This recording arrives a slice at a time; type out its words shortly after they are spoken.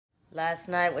Last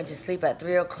night went to sleep at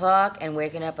 3 o'clock and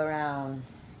waking up around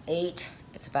 8.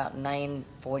 It's about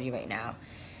 9:40 right now.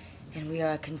 And we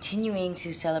are continuing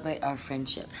to celebrate our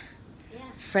friendship. Yeah.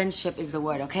 Friendship is the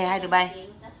word, okay? Hi, Dubai.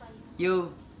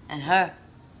 You and her,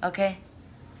 okay?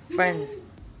 Friends.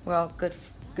 We're all good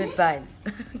vibes,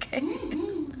 okay?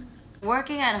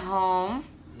 Working at home.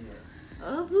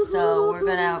 So we're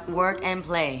gonna work and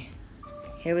play.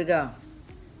 Here we go.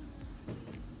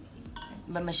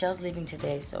 But Michelle's leaving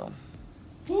today, so.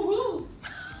 Woohoo!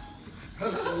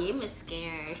 Yim is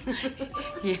scared.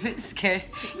 Yim is scared.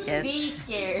 Yes. Be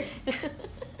scared.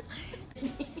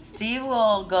 Steve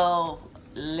will go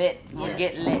lit. We'll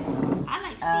get lit. I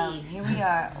like Steve. Here we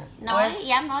are.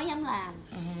 Dám nói dám làm.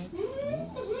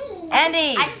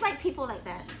 Andy. I just like people like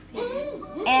that.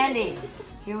 Andy.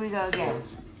 Here we go again.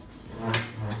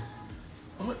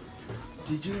 Oh,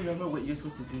 did you remember what you're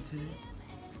supposed to do today?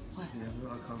 What? Remember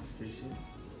our conversation?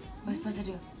 What are we supposed to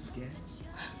do? Again?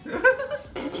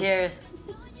 Cheers.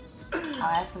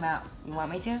 I'll ask him out. You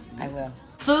want me to? I will.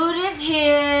 Food is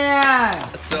here.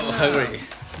 So hungry.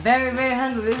 Very, very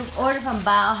hungry. We ordered from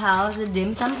Bauhaus, a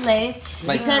dim sum place.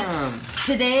 Because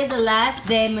today is the last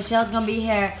day Michelle's gonna be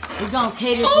here. We're gonna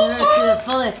cater to her to the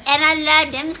fullest. And I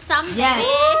love them some. Yes.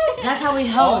 That's how we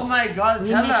host. Oh my God,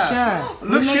 we make sure.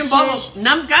 Look, she bought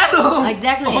 5 kilo.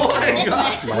 Exactly. Oh my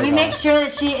God. We make sure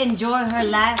that she enjoy her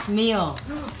last meal.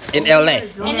 In LA.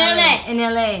 In LA. In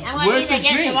LA. I want to eat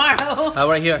again tomorrow.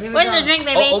 Right here. Where's the drink,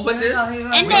 baby? Open this.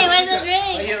 Andy, where's the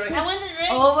drink? I want the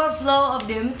drink. Overflow of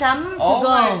dim sum to Oh go.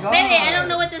 my God. Baby, I don't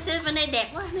know what this is, but they đẹp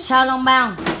quá. Sao Long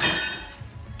Bao.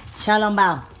 Sao Long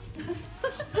Bao.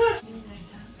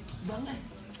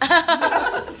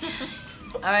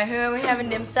 Alright, here we having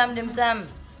dim sum, dim sum.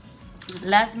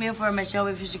 Last meal for Michelle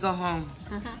before she go home.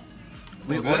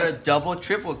 We ordered double,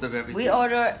 triples of everything. We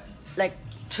order like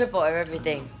triple of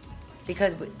everything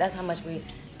because that's how much we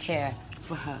care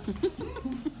for her.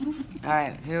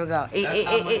 Alright, here we go.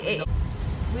 Eat.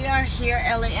 We are here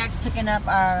LAX picking up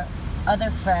our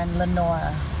other friend,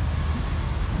 Lenora.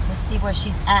 Let's see where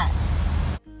she's at.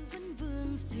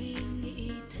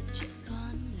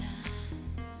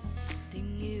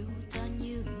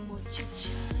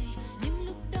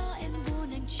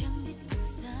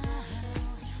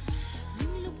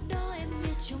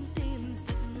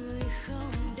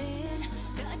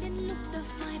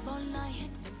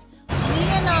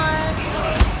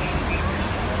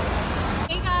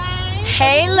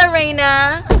 Hey,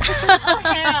 Lorena. Oh,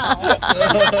 hell.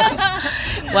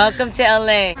 Welcome to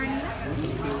LA. So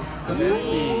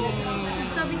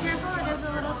be careful, it is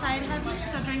a little side heavy,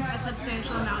 so drink a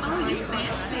substantial amount. Oh, he's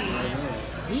fancy.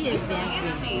 He is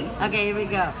fancy. Okay, here we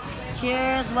go.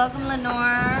 Cheers. Welcome,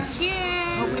 Lenore.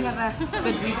 Cheers. Hope we have a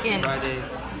good weekend. Friday.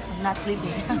 I'm not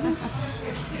sleeping.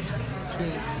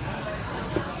 Cheers.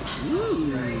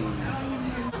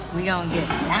 We gonna get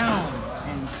down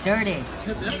and dirty.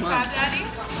 Crab Daddy?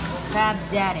 Crab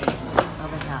Daddy.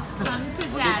 Over here. Come to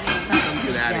Daddy. Come to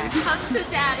Daddy. Come to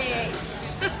Daddy.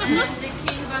 And the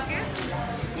king bucket?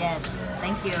 Yes,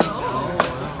 thank you.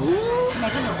 Này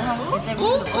có đủ không? Is there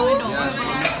room?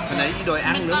 Cái đấy đòi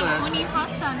ăn nữa mà. Only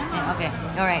pasta. Yeah, okay.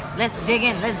 All right. Let's dig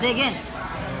in. Let's dig in.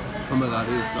 Oh my God,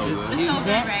 it is so good. So Is good,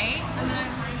 it? right?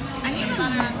 I need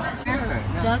another one. We're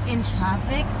stuck in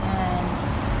traffic and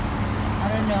I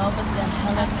don't know, but the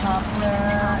helicopter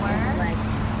is like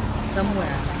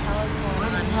somewhere.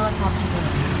 Where's this helicopter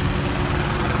going?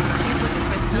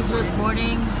 He's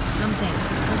recording something.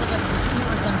 There's like a pursuit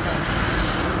or something.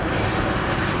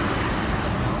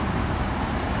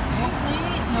 Hopefully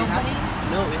nobody's.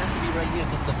 No, it has to be right here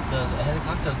because the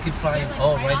helicopter keep flying.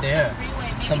 Oh, right there.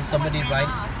 Somebody ran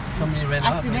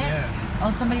off Accident? right there.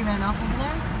 Oh, somebody ran off over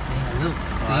there? Yeah, look,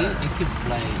 see, it keep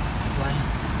like flying.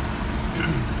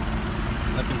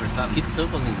 Looking for something. Keep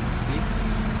circling. See?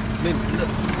 Min, look.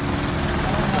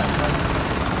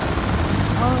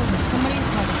 Oh, somebody's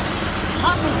like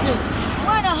hot pursuit.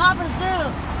 We're in a hot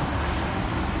pursuit.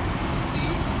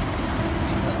 See?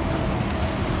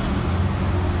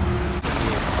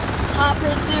 Hot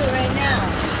pursuit right now.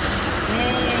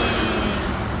 Yay.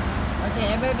 Okay,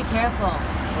 everybody be careful.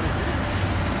 What is this?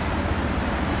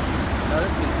 No,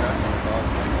 this construction is all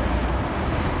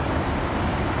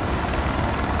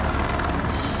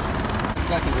It's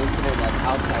like an incident like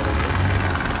outside of this.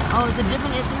 Oh, it's a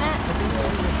different incident?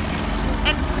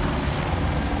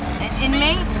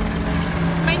 Inmate?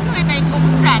 Mấy người này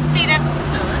cũng rảnh đi ra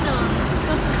sửa đường.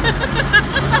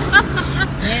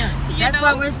 Yeah. That's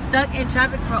why we're stuck in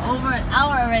traffic for over an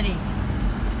hour already.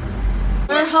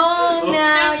 We're home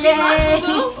now, yay!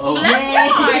 Oh, Yay!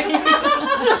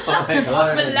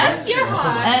 Bless your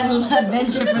heart. And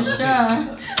adventure for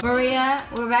sure. Maria,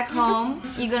 we're back home.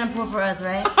 You're gonna pour for us,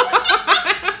 right?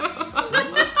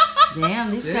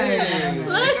 Damn, these guys are Dang,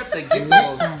 gonna they got the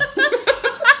giggles.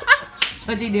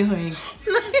 What's he doing?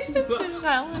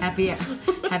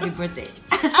 Happy birthday.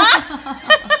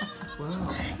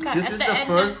 Wow. This is the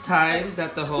first time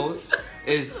that the host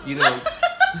is,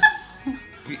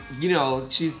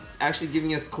 she's actually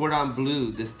giving us cordon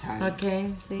bleu this time.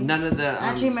 Okay, see? None of the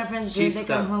I treat my friends good, they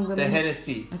come home with the me.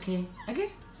 Hennessy. Okay.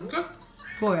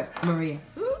 Pour it, Maria.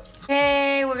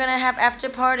 Okay, we're gonna have after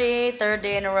party, 3rd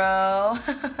day in a row.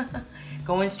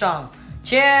 Going strong.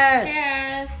 Cheers!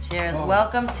 Cheers. Oh.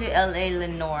 Welcome to LA,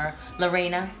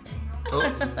 Lorena. Oh,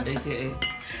 AKA.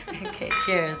 Okay,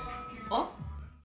 cheers.